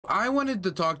I wanted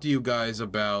to talk to you guys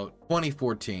about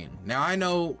 2014. Now, I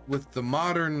know with the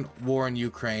modern war in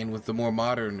Ukraine, with the more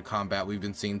modern combat we've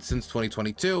been seeing since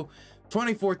 2022,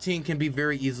 2014 can be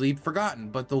very easily forgotten,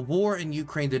 but the war in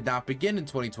Ukraine did not begin in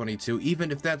 2022, even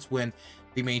if that's when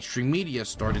the mainstream media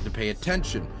started to pay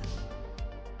attention.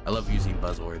 I love using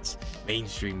buzzwords.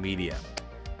 Mainstream media.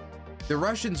 The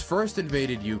Russians first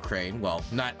invaded Ukraine, well,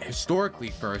 not historically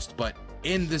first, but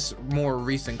in this more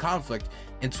recent conflict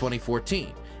in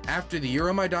 2014. After the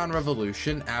Euromaidan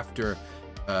revolution, after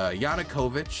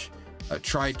Yanukovych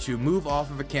tried to move off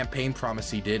of a campaign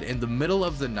promise he did in the middle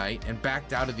of the night and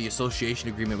backed out of the association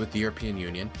agreement with the European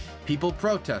Union, people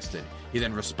protested. He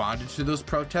then responded to those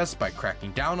protests by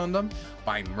cracking down on them,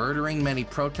 by murdering many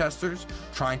protesters,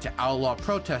 trying to outlaw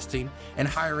protesting, and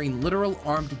hiring literal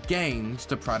armed gangs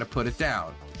to try to put it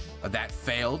down. That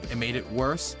failed and made it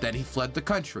worse. Then he fled the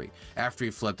country. After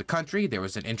he fled the country, there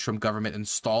was an interim government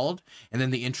installed, and then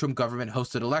the interim government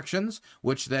hosted elections,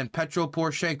 which then Petro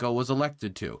Poroshenko was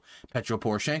elected to. Petro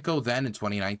Poroshenko then in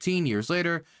 2019, years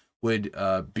later, would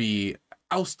be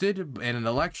ousted in an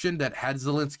election that had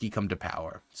Zelensky come to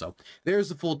power. So there's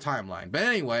the full timeline. But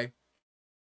anyway,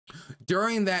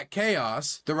 during that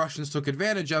chaos, the Russians took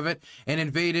advantage of it and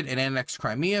invaded and annexed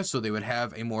Crimea, so they would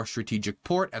have a more strategic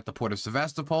port at the port of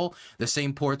Sevastopol, the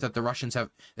same port that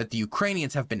the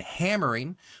Ukrainians have been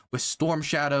hammering with storm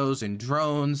shadows and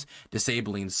drones,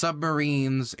 disabling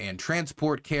submarines and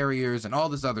transport carriers and all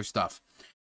this other stuff.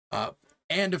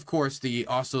 And of course, they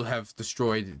also have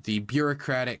destroyed the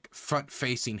bureaucratic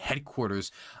front-facing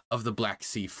headquarters of the Black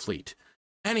Sea Fleet.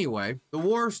 Anyway, the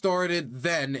war started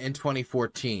then in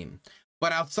 2014,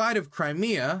 but outside of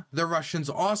Crimea, the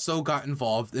Russians also got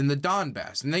involved in the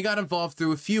Donbass, and they got involved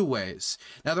through a few ways.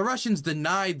 Now, the Russians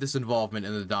denied this involvement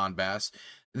in the Donbass.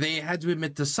 They had to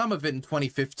admit to some of it in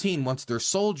 2015 once their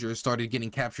soldiers started getting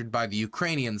captured by the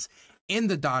Ukrainians in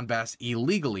the Donbass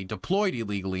illegally, deployed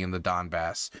illegally in the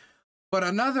Donbass. But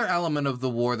another element of the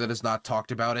war that is not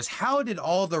talked about is how did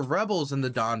all the rebels in the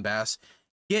Donbass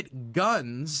get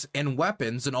guns and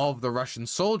weapons, and all of the Russian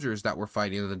soldiers that were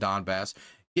fighting in the Donbass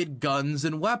get guns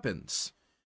and weapons.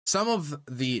 Some of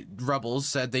the rebels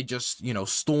said they just,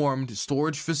 stormed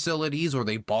storage facilities or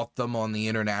they bought them on the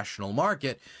international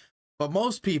market. But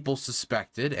most people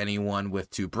suspected, anyone with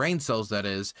two brain cells that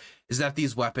is that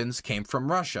these weapons came from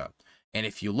Russia. And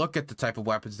if you look at the type of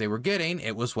weapons they were getting,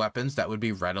 it was weapons that would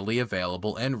be readily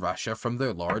available in Russia from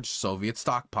their large Soviet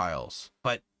stockpiles.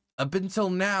 But up until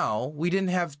now, we didn't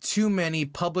have too many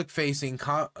public-facing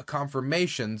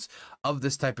confirmations of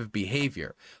this type of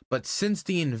behavior. But since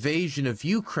the invasion of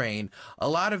Ukraine, a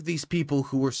lot of these people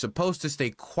who were supposed to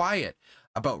stay quiet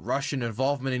about Russian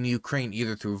involvement in Ukraine,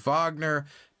 either through Wagner,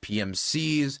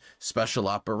 PMCs, special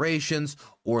operations,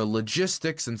 or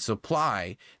logistics and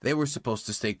supply, they were supposed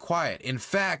to stay quiet. In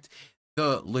fact,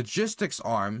 the logistics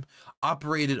arm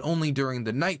operated only during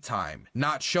the nighttime,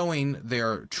 not showing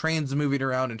their trains moving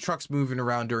around and trucks moving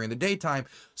around during the daytime,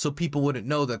 so people wouldn't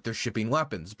know that they're shipping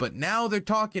weapons. But now they're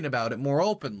talking about it more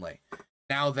openly,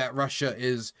 now that Russia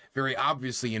is very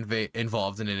obviously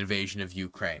involved in an invasion of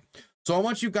Ukraine. So I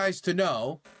want you guys to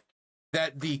know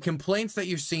that the complaints that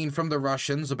you're seeing from the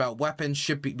Russians about weapons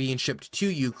being shipped to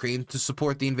Ukraine to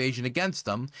support the invasion against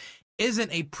them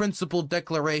isn't a principled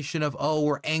declaration of, oh,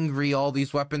 we're angry, all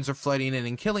these weapons are flooding in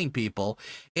and killing people.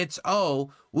 It's,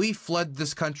 oh, we fled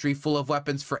this country full of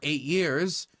weapons for 8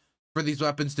 years for these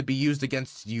weapons to be used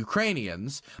against the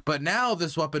Ukrainians, but now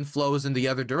this weapon flows in the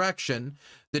other direction.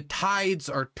 The tides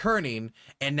are turning,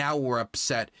 and now we're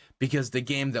upset because the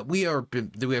game that we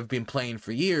have been playing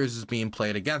for years is being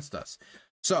played against us.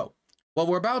 So, what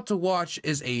we're about to watch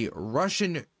is a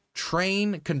Russian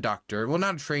train conductor. Well,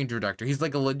 not a train conductor. He's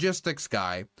like a logistics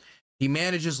guy. He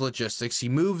manages logistics. He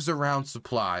moves around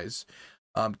supplies.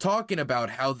 Talking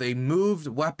about how they moved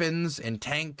weapons and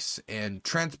tanks and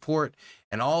transport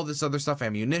and all this other stuff,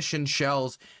 ammunition,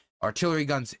 shells, artillery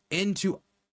guns, into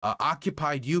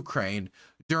occupied Ukraine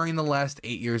during the last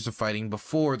 8 years of fighting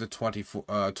before the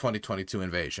 2022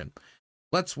 invasion.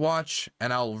 Let's watch,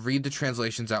 and I'll read the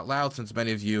translations out loud since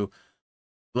many of you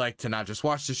like to not just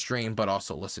watch the stream, but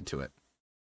also listen to it.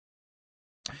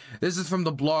 This is from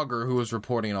the blogger who was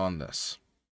reporting on this.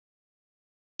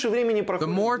 The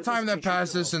more time that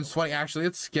passes since actually,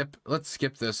 let's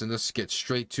skip this and just get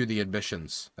straight to the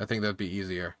admissions. I think that'd be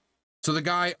easier. So the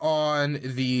guy on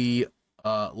the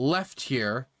left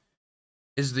here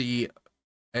is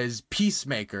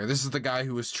Peacemaker. This is the guy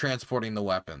who was transporting the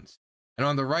weapons. And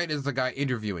on the right is the guy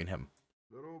interviewing him.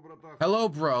 Hello,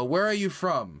 bro. Where are you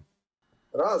from?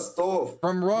 Rostov.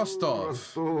 From Rostov.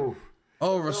 Rostov.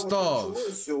 Oh, Rostov.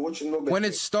 When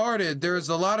it started, there was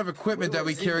a lot of equipment that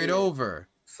we carried over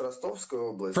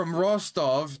from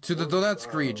Rostov to the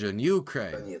Donetsk region,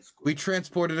 Ukraine. We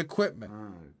transported equipment.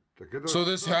 So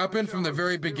this happened from the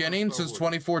very beginning, since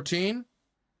 2014?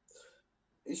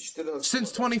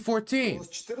 Since 2014.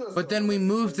 But then we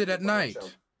moved it at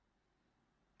night.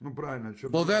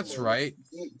 Well, that's right.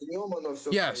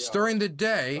 Yes, during the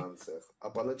day,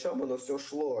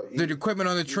 the equipment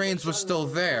on the trains was still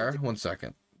there. One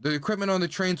second. The equipment on the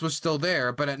trains was still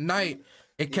there, but at night,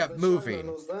 it kept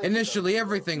moving. Initially,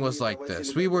 everything was like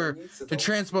this. We were to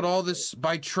transport all this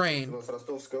by train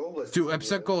to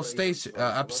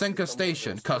Apsenka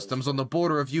Station, customs on the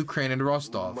border of Ukraine and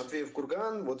Rostov.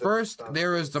 First,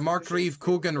 there is the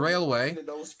Markiv-Kurgan Railway.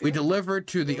 We delivered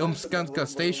to the Umskanka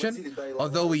Station,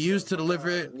 although we used to deliver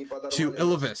it to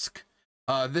Ilovaisk.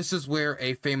 This is where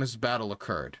a famous battle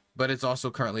occurred, but it's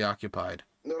also currently occupied.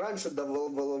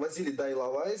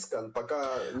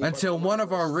 Until one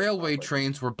of our railway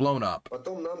trains were blown up.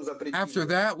 After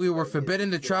that, we were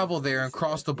forbidden to travel there and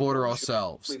cross the border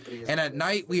ourselves. And at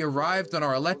night, we arrived on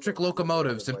our electric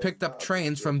locomotives and picked up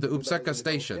trains from the Upseka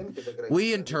station.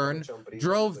 We, in turn,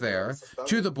 drove there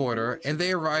to the border, and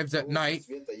they arrived at night.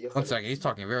 One second, he's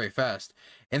talking very fast.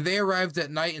 And they arrived at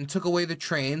night and took away the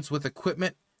trains with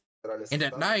equipment. And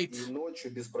at night,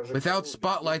 without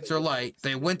spotlights or light,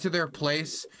 they went to their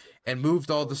place and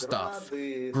moved all the stuff.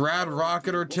 Grad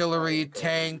rocket artillery,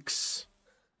 tanks.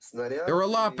 There were a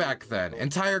lot back then.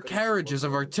 Entire carriages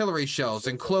of artillery shells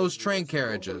and closed train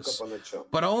carriages.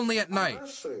 But only at night.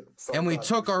 And we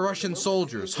took our Russian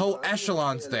soldiers, whole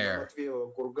echelons there.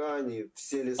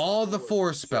 All the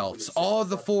forest belts, all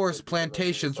the forest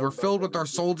plantations were filled with our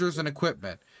soldiers and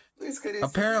equipment.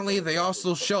 Apparently, they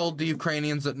also shelled the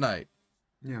Ukrainians at night.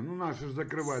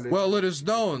 Well, it is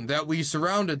known that we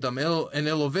surrounded them in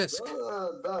Ilovaisk.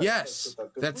 Yes,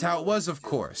 that's how it was, of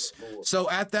course. So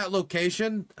at that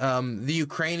location, the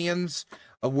Ukrainians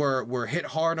were hit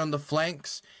hard on the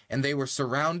flanks, and they were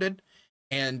surrounded,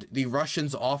 and the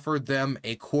Russians offered them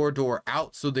a corridor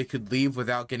out so they could leave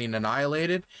without getting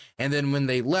annihilated. And then when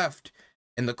they left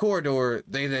in the corridor,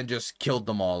 they then just killed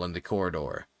them all in the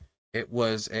corridor. It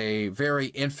was a very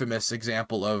infamous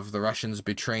example of the Russians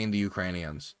betraying the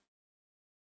Ukrainians.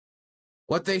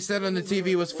 What they said on the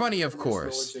TV was funny, of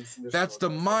course. That's the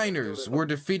miners were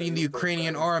defeating the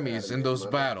Ukrainian armies in those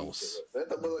battles.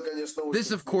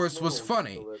 This, of course, was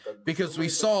funny, because we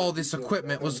saw this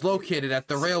equipment was located at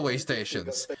the railway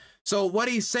stations. So what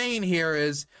he's saying here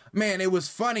is, man, it was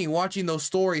funny watching those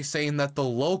stories saying that the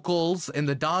locals in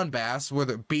the Donbass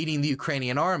were beating the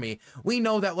Ukrainian army. We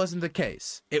know that wasn't the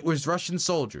case. It was Russian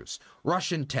soldiers,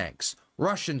 Russian tanks,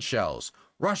 Russian shells,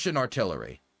 Russian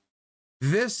artillery.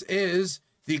 This is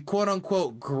the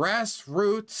quote-unquote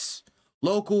grassroots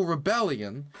local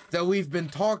rebellion that we've been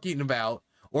talking about,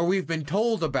 or we've been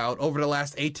told about over the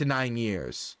last 8 to 9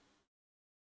 years.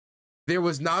 There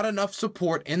was not enough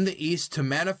support in the East to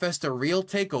manifest a real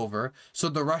takeover, so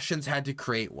the Russians had to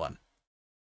create one.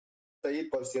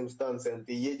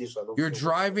 You're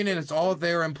driving and it's all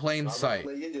there in plain sight.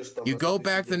 You go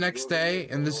back the next day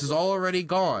and this is all already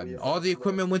gone. All the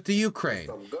equipment went to Ukraine.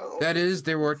 That is,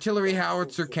 there were artillery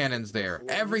howitzer cannons there.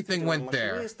 Everything went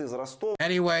there.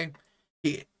 Anyway,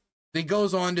 he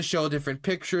goes on to show different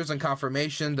pictures and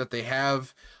confirmation that they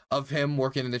have of him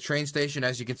working in the train station.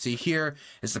 As you can see here,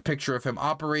 is the picture of him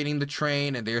operating the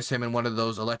train, and there's him in one of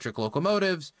those electric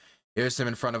locomotives. There's him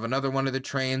in front of another one of the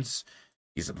trains.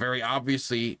 He's very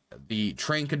obviously the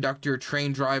train conductor,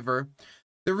 train driver.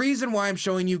 The reason why I'm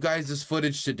showing you guys this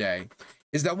footage today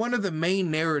is that one of the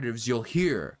main narratives you'll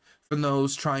hear from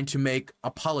those trying to make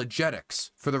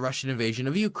apologetics for the Russian invasion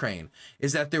of Ukraine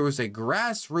is that there was a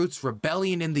grassroots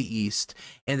rebellion in the East,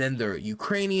 and then the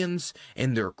Ukrainians,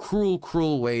 in their cruel,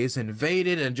 cruel ways,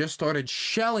 invaded and just started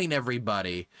shelling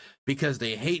everybody because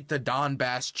they hate the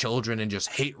Donbass children and just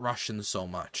hate Russians so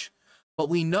much. But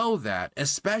we know that,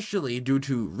 especially due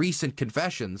to recent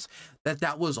confessions, that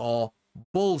that was all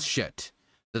bullshit.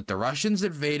 That the Russians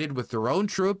invaded with their own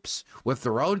troops, with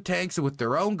their own tanks, and with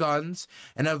their own guns,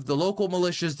 and of the local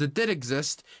militias that did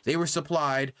exist, they were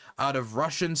supplied out of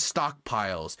Russian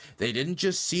stockpiles. They didn't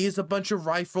just seize a bunch of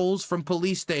rifles from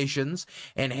police stations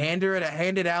and hand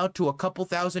it out to a couple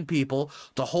thousand people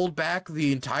to hold back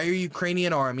the entire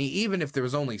Ukrainian army, even if there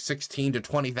was only 16 to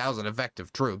 20,000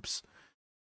 effective troops.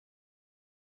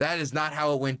 That is not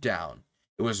how it went down.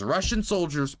 It was Russian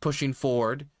soldiers pushing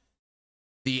forward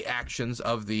the actions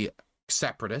of the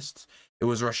separatists. It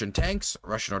was Russian tanks,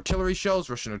 Russian artillery shells,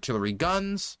 Russian artillery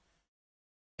guns,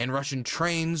 and Russian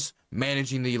trains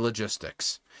managing the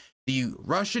logistics. The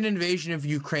Russian invasion of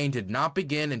Ukraine did not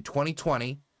begin in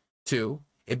 2022.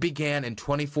 It began in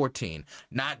 2014,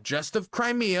 not just of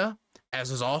Crimea, as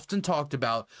is often talked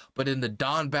about, but in the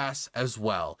Donbass as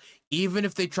well. Even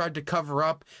if they tried to cover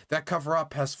up, that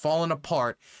cover-up has fallen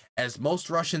apart, as most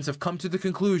Russians have come to the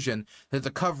conclusion that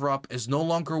the cover-up is no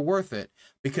longer worth it,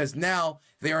 because now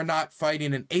they are not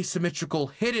fighting an asymmetrical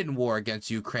hidden war against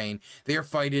Ukraine, they are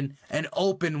fighting an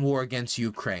open war against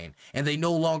Ukraine, and they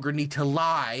no longer need to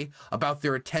lie about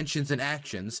their intentions and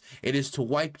actions. It is to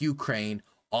wipe Ukraine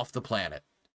off the planet.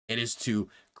 It is to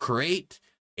create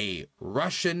a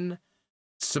Russian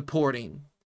supporting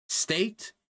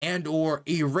state and or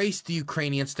erase the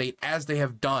Ukrainian state, as they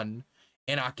have done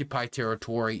in occupied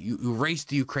territory. You erase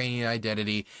the Ukrainian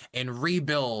identity and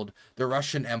rebuild the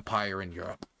Russian Empire in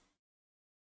Europe.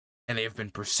 And they have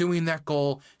been pursuing that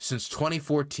goal since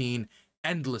 2014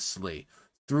 endlessly,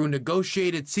 through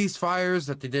negotiated ceasefires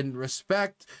that they didn't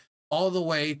respect, all the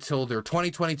way till their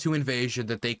 2022 invasion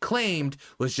that they claimed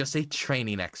was just a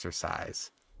training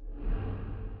exercise.